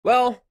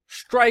Well,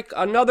 strike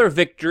another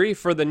victory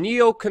for the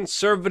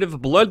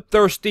neoconservative,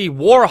 bloodthirsty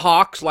war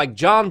hawks like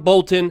John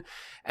Bolton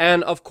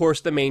and, of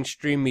course, the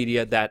mainstream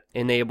media that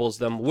enables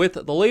them with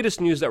the latest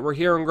news that we're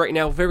hearing right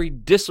now. Very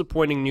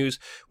disappointing news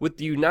with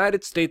the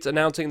United States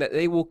announcing that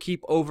they will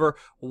keep over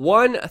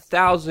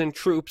 1,000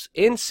 troops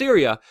in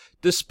Syria,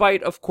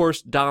 despite, of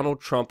course, Donald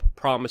Trump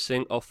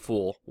promising a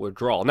full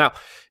withdrawal. Now,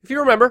 if you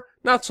remember,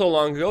 not so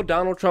long ago,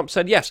 Donald Trump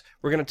said, yes,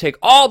 we're going to take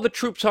all the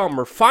troops home.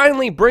 We're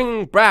finally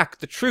bringing back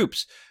the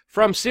troops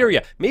from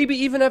Syria, maybe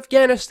even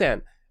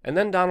Afghanistan. And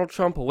then Donald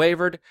Trump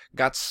wavered,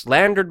 got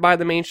slandered by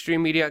the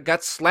mainstream media,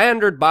 got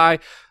slandered by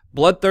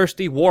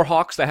bloodthirsty war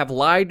hawks that have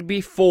lied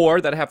before,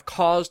 that have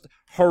caused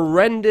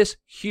horrendous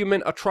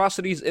human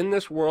atrocities in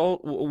this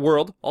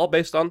world, all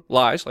based on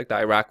lies, like the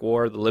Iraq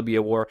War, the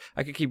Libya War.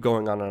 I could keep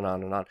going on and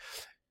on and on.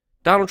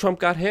 Donald Trump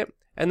got hit,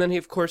 and then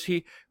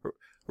he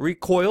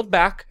recoiled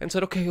back and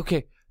said,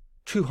 okay,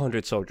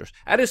 200 soldiers.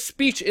 At his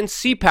speech in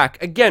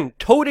CPAC, again,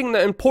 toting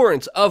the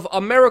importance of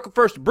America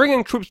first,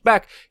 bringing troops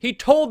back, he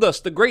told us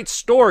the great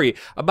story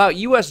about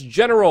U.S.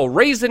 General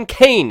Raisin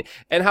Cain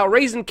and how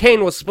Raisin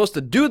Cain was supposed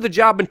to do the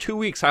job in 2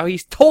 weeks, how he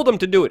told him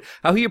to do it,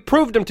 how he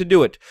approved him to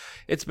do it.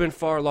 It's been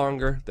far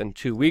longer than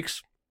 2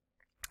 weeks.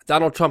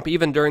 Donald Trump,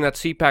 even during that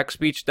CPAC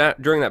speech,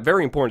 during that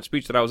very important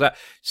speech that I was at,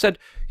 said,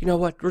 you know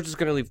what, we're just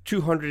going to leave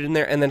 200 in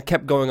there, and then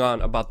kept going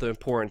on about the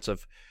importance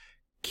of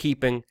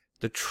keeping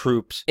the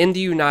troops in the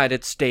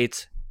United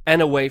States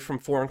and away from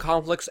foreign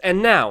conflicts.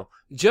 And now,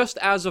 just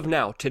as of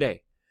now,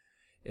 today,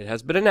 it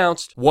has been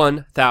announced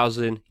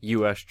 1,000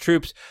 U.S.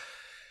 troops.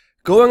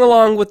 Going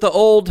along with the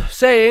old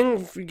saying,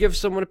 if you give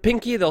someone a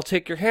pinky, they'll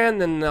take your hand,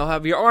 then they'll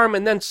have your arm,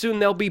 and then soon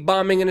they'll be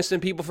bombing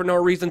innocent people for no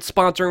reason,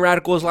 sponsoring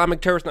radical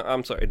Islamic terrorists. No,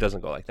 I'm sorry, it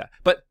doesn't go like that.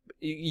 But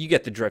you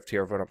get the drift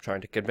here of what I'm trying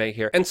to convey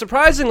here. And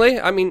surprisingly,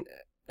 I mean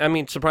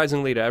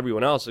surprisingly to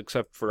everyone else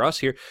except for us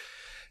here,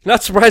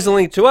 not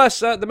surprisingly to us,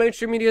 the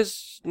mainstream media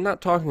is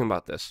not talking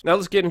about this. Now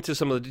let's get into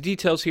some of the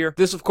details here.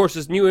 This, of course,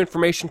 is new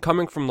information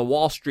coming from the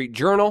Wall Street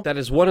Journal. That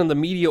is one of the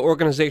media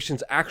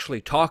organizations actually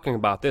talking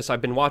about this.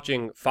 I've been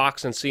watching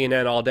Fox and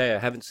CNN all day. I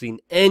haven't seen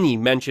any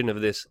mention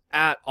of this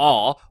at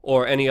all,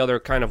 or any other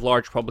kind of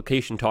large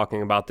publication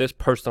talking about this,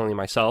 personally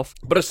myself.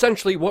 But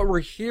essentially what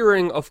we're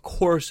hearing, of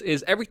course,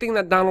 is everything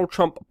that Donald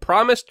Trump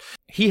promised,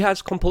 he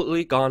has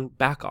completely gone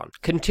back on.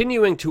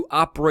 Continuing to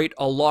operate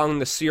along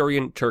the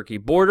Syrian-Turkey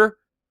border,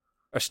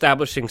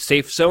 establishing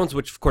safe zones,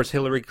 which of course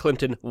Hillary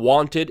Clinton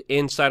wanted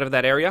inside of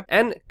that area,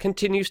 and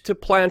continues to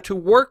plan to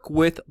work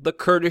with the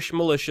Kurdish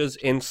militias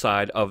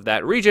inside of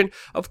that region,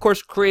 of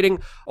course creating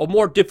a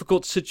more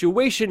difficult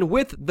situation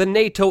with the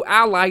NATO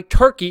ally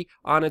Turkey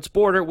on its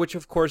border, which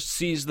of course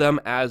sees them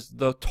as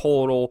the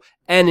total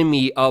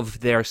enemy of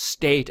their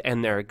state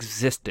and their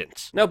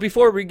existence. Now,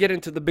 before we get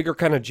into the bigger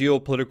kind of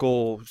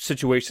geopolitical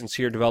situations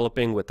here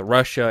developing with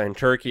Russia and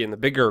Turkey and the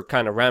bigger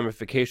kind of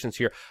ramifications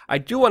here, I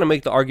do want to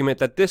make the argument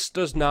that this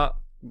does not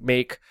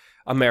make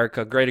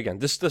America great again.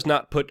 This does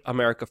not put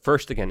America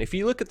first again. If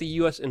you look at the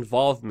U.S.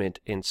 involvement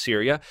in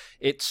Syria,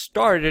 it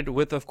started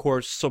with, of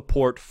course,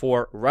 support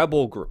for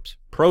rebel groups,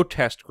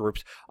 protest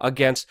groups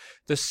against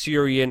the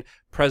Syrian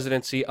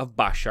presidency of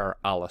Bashar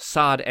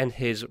al-Assad and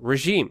his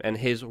regime and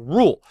his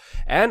rule.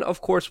 And, of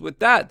course, with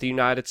that, the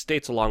United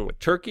States, along with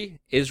Turkey,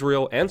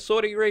 Israel, and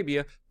Saudi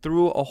Arabia,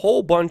 threw a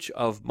whole bunch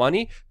of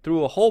money,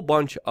 threw a whole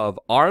bunch of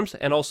arms,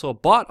 and also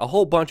bought a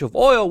whole bunch of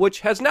oil,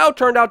 which has now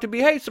turned out to be,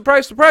 hey,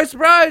 surprise, surprise,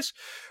 surprise,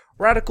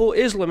 radical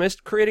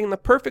Islamists, creating the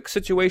perfect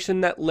situation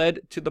that led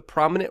to the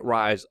prominent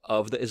rise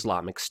of the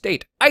Islamic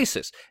State,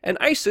 ISIS. And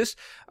ISIS,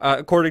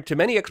 according to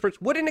many experts,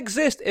 wouldn't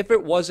exist if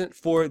it wasn't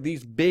for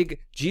these big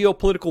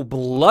geopolitical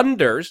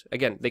blunders.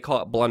 Again, they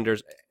call it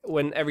blunders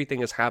when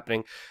everything is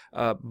happening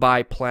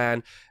by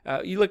plan.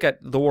 You look at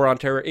the war on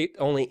terror, it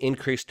only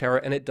increased terror,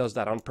 and it does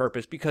that on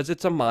purpose because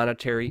it's a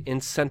monetary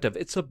incentive.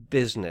 It's a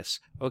business,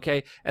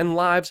 okay? And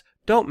lives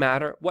don't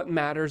matter. What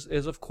matters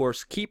is, of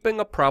course, keeping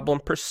a problem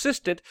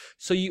persistent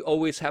so you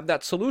always have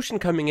that solution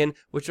coming in,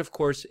 which, of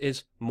course,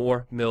 is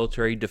more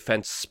military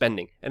defense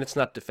spending. And it's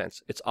not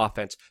defense, it's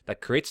offense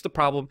that creates the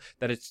problem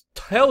that it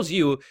tells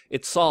you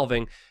it's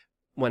solving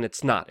when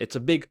it's not. It's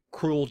a big,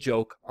 cruel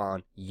joke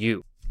on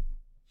you.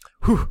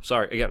 Whew,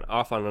 sorry, again,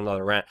 off on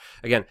another rant.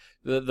 Again,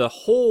 the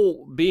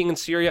whole being in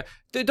Syria,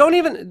 don't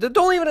even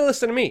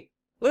listen to me.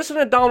 Listen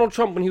to Donald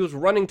Trump when he was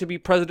running to be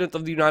president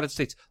of the United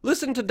States.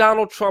 Listen to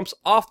Donald Trump's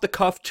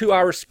off-the-cuff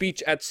 2-hour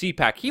speech at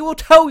CPAC. He will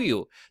tell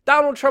you,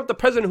 Donald Trump, the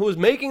president who is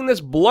making this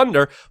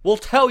blunder, will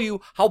tell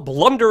you how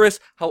blunderous,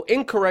 how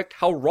incorrect,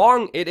 how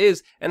wrong it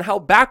is, and how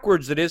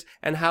backwards it is,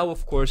 and how,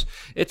 of course,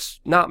 it's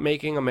not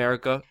making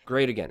America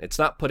great again. It's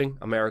not putting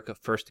America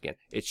first again.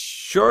 It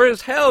sure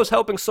as hell is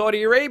helping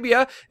Saudi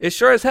Arabia. It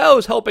sure as hell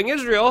is helping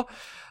Israel.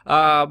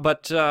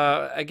 But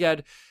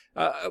again,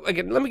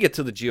 Again, let me get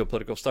to the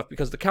geopolitical stuff,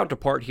 because the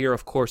counterpart here,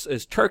 of course,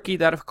 is Turkey.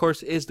 That, of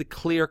course, is the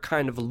clear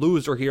kind of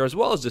loser here, as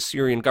well as the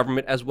Syrian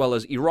government, as well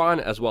as Iran,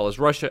 as well as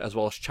Russia, as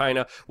well as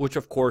China, which,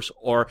 of course,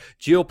 are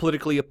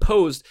geopolitically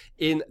opposed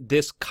in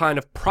this kind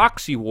of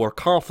proxy war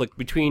conflict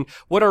between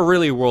what are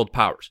really world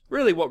powers.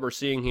 Really, what we're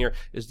seeing here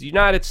is the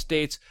United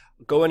States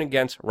going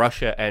against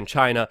Russia and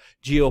China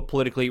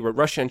geopolitically, with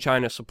Russia and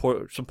China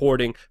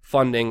supporting,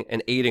 funding,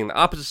 and aiding the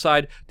opposite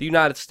side. The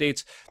United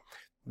States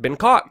been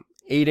caught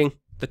aiding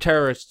the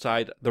terrorist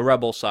side, the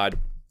rebel side.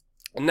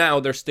 And now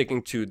they're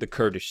sticking to the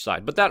Kurdish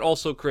side. But that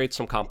also creates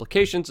some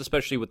complications,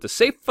 especially with the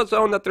safe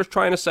zone that they're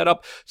trying to set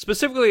up,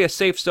 specifically a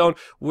safe zone,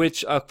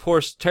 which, of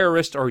course,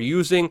 terrorists are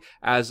using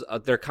as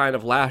their kind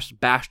of last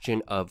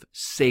bastion of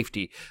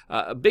safety.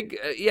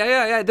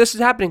 This is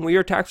happening with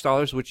your tax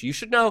dollars, which you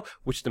should know,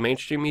 which the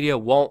mainstream media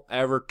won't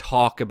ever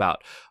talk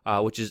about,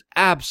 which is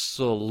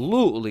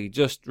absolutely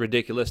just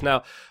ridiculous.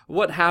 Now,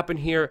 what happened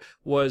here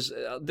was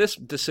this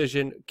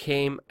decision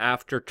came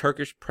after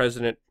Turkish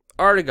President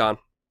Erdogan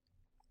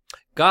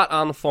got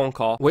on the phone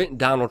call with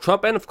Donald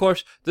Trump, and of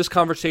course, this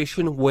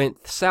conversation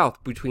went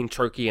south between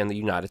Turkey and the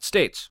United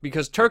States,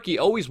 because Turkey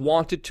always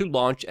wanted to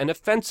launch an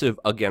offensive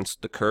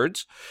against the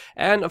Kurds,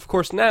 and of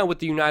course now with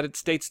the United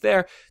States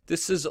there,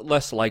 this is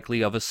less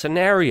likely of a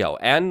scenario,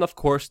 and of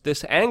course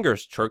this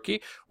angers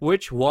Turkey,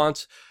 which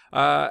wants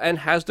and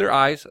has their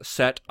eyes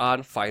set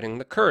on fighting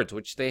the Kurds,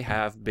 which they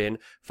have been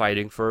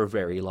fighting for a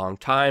very long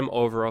time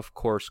over, of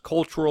course,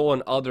 cultural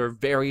and other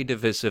very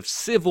divisive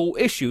civil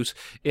issues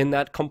in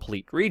that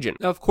complete region.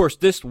 Now, of course,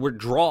 this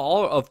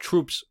withdrawal of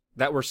troops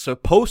that were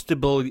supposed to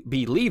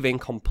be leaving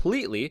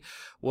completely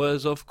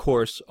was, of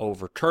course,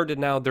 overturned, and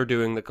now they're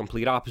doing the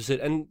complete opposite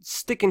and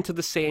sticking to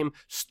the same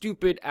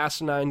stupid,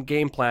 asinine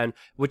game plan,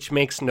 which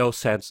makes no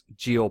sense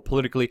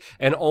geopolitically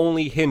and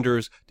only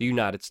hinders the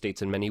United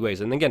States in many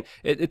ways. And again,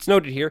 it's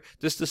noted here,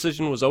 this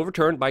decision was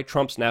overturned by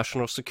Trump's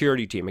national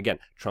security team. Again,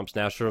 Trump's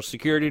national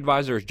security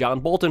advisor is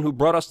John Bolton, who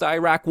brought us the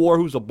Iraq war,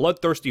 who's a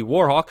bloodthirsty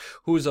war hawk,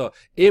 who's a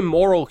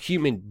immoral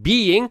human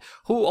being,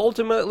 who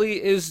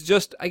ultimately is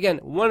just, again,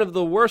 one of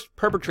the worst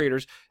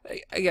perpetrators.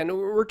 Again,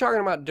 we're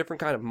talking about different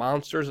kind of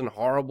monsters and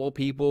horrible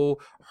people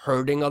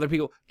hurting other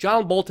people.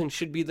 John Bolton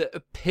should be the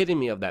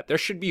epitome of that. There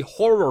should be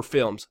horror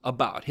films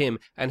about him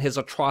and his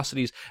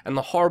atrocities and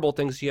the horrible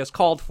things he has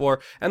called for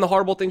and the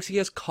horrible things he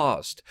has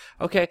caused.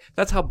 Okay,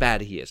 that's how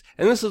bad he is.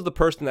 And this is the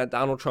person that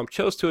Donald Trump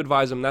chose to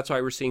advise him. That's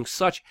why we're seeing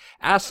such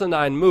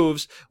asinine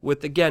moves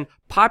with, again,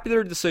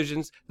 popular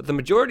decisions that the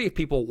majority of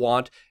people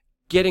want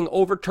getting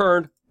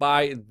overturned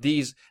by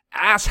these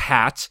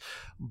asshats,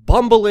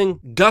 bumbling,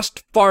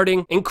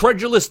 dust-farting,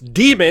 incredulous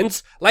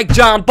demons like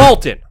John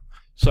Bolton.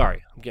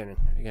 Sorry, I'm getting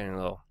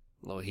a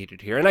little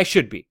heated here, and I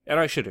should be,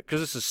 because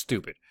this is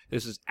stupid.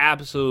 This is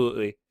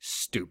absolutely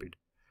stupid.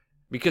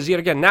 Because yet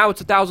again, now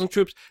it's 1,000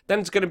 troops, then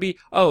it's going to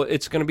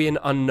be an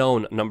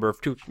unknown number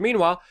of troops.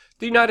 Meanwhile,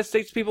 the United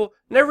States people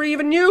never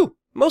even knew.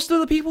 Most of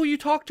the people you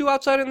talk to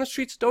outside in the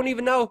streets don't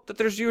even know that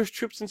there's U.S.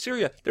 troops in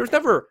Syria. There was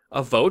never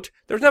a vote.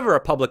 There was never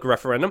a public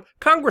referendum.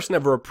 Congress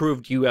never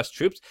approved U.S.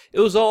 troops. It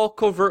was all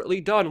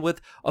covertly done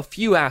with a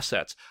few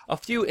assets, a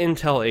few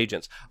intel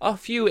agents, a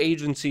few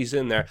agencies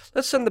in there.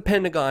 Let's send the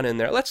Pentagon in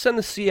there. Let's send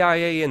the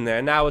CIA in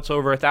there. Now it's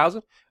over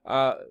 1,000.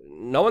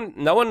 No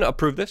one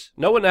approved this.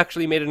 No one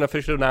actually made an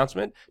official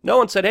announcement. No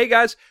one said, hey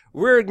guys,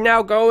 we're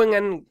now going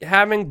and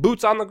having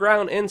boots on the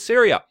ground in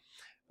Syria.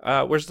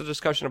 Where's the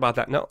discussion about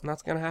that? No,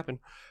 that's going to happen.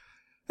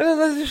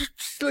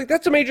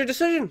 That's a major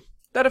decision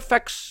that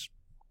affects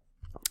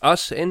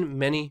us in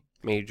many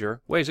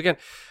major ways. Again,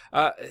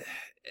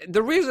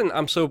 the reason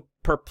I'm so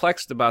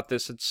perplexed about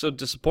this and so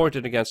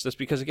disappointed against this,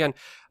 because again,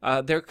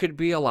 there could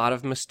be a lot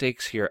of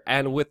mistakes here.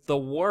 And with the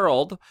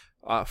world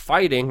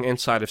fighting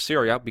inside of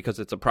Syria, because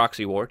it's a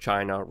proxy war,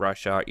 China,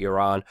 Russia,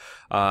 Iran,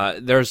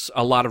 there's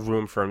a lot of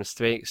room for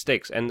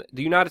mistakes. And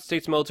the United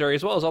States military,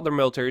 as well as other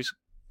militaries,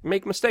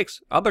 make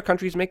mistakes. Other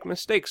countries make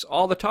mistakes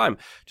all the time.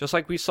 Just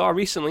like we saw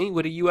recently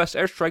with a U.S.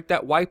 airstrike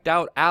that wiped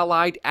out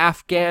allied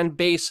Afghan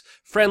base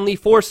friendly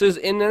forces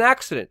in an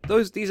accident.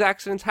 These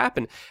accidents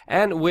happen.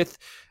 And with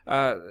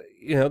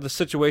the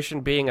situation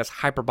being as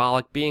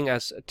hyperbolic, being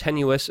as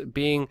tenuous,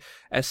 being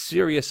as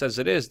serious as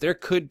it is, there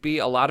could be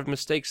a lot of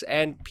mistakes,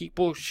 and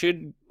people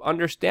should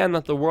understand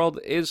that the world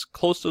is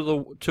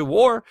closer to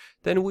war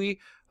than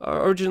we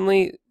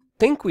originally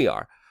think we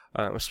are.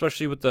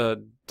 Especially with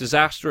the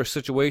disastrous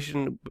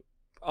situation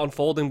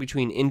unfolding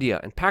between India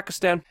and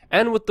Pakistan,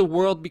 and with the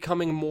world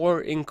becoming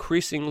more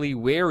increasingly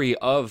wary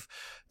of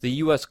the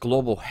U.S.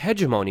 global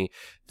hegemony.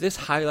 This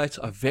highlights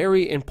a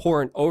very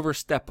important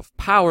overstep of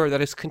power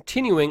that is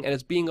continuing and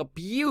is being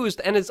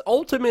abused and is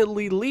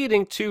ultimately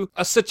leading to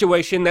a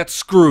situation that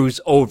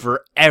screws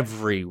over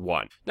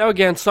everyone. Now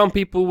again, some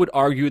people would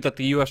argue that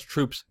the U.S.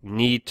 troops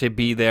need to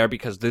be there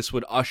because this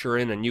would usher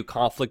in a new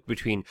conflict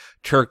between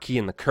Turkey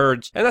and the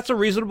Kurds, and that's a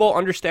reasonable,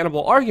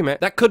 understandable argument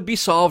that could be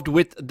solved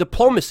with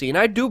diplomacy, and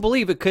I do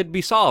believe it could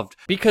be solved,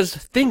 because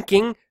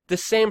thinking the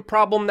same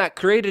problem that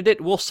created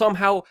it will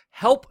somehow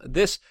help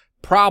this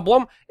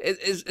problem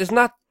is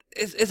not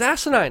is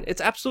asinine.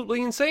 It's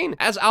absolutely insane.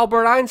 As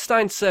Albert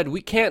Einstein said,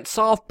 we can't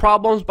solve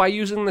problems by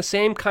using the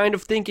same kind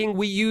of thinking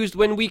we used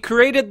when we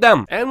created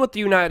them. And with the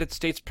United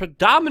States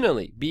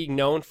predominantly being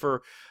known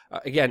for,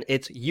 again,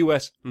 its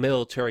U.S.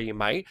 military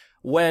might,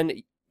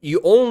 when you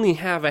only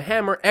have a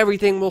hammer,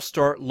 everything will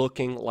start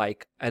looking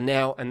like a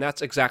nail. And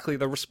that's exactly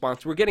the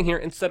response we're getting here.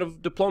 Instead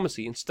of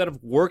diplomacy, instead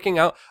of working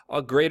out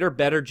a greater,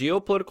 better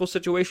geopolitical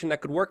situation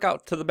that could work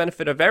out to the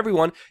benefit of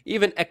everyone,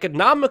 even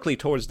economically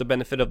towards the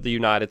benefit of the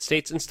United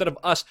States, instead of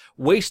us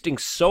wasting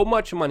so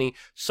much money,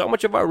 so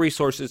much of our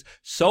resources,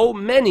 so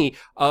many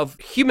of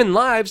human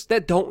lives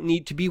that don't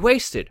need to be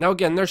wasted. Now,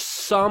 again, there's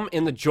some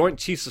in the Joint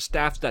Chiefs of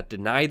Staff that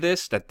deny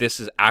this, that this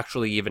is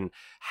actually even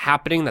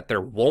happening, that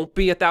there won't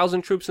be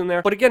 1,000 troops in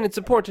there. But again, it's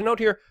important to note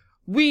here,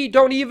 we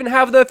don't even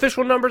have the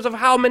official numbers of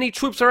how many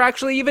troops are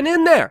actually even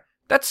in there.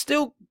 That's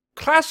still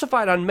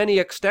classified on many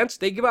extents.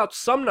 They give out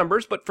some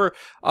numbers, but for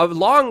a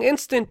long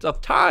instant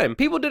of time,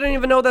 people didn't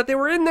even know that they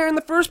were in there in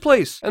the first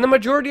place. And the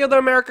majority of the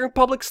American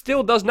public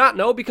still does not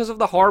know because of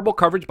the horrible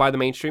coverage by the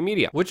mainstream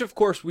media, which of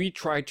course we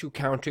try to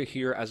counter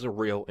here as a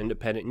real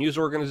independent news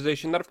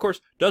organization that of course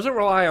doesn't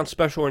rely on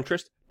special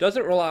interest,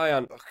 doesn't rely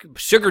on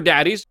sugar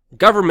daddies,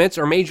 governments,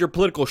 or major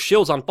political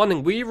shills on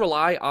funding. We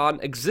rely on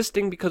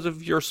existing because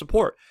of your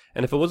support.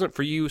 And if it wasn't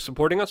for you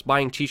supporting us,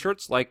 buying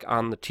t-shirts like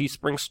on the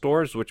Teespring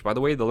stores, which by the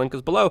way, the link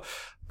is below,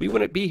 we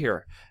wouldn't be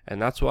here.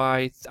 And that's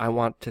why I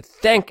want to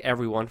thank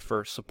everyone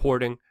for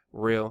supporting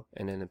real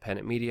and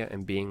independent media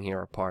and being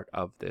here a part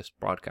of this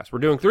broadcast. We're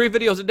doing 3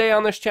 videos a day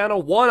on this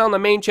channel, 1 on the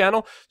main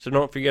channel. So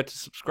don't forget to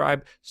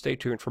subscribe. Stay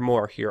tuned for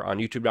more here on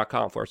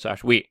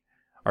youtube.com/we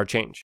are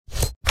change.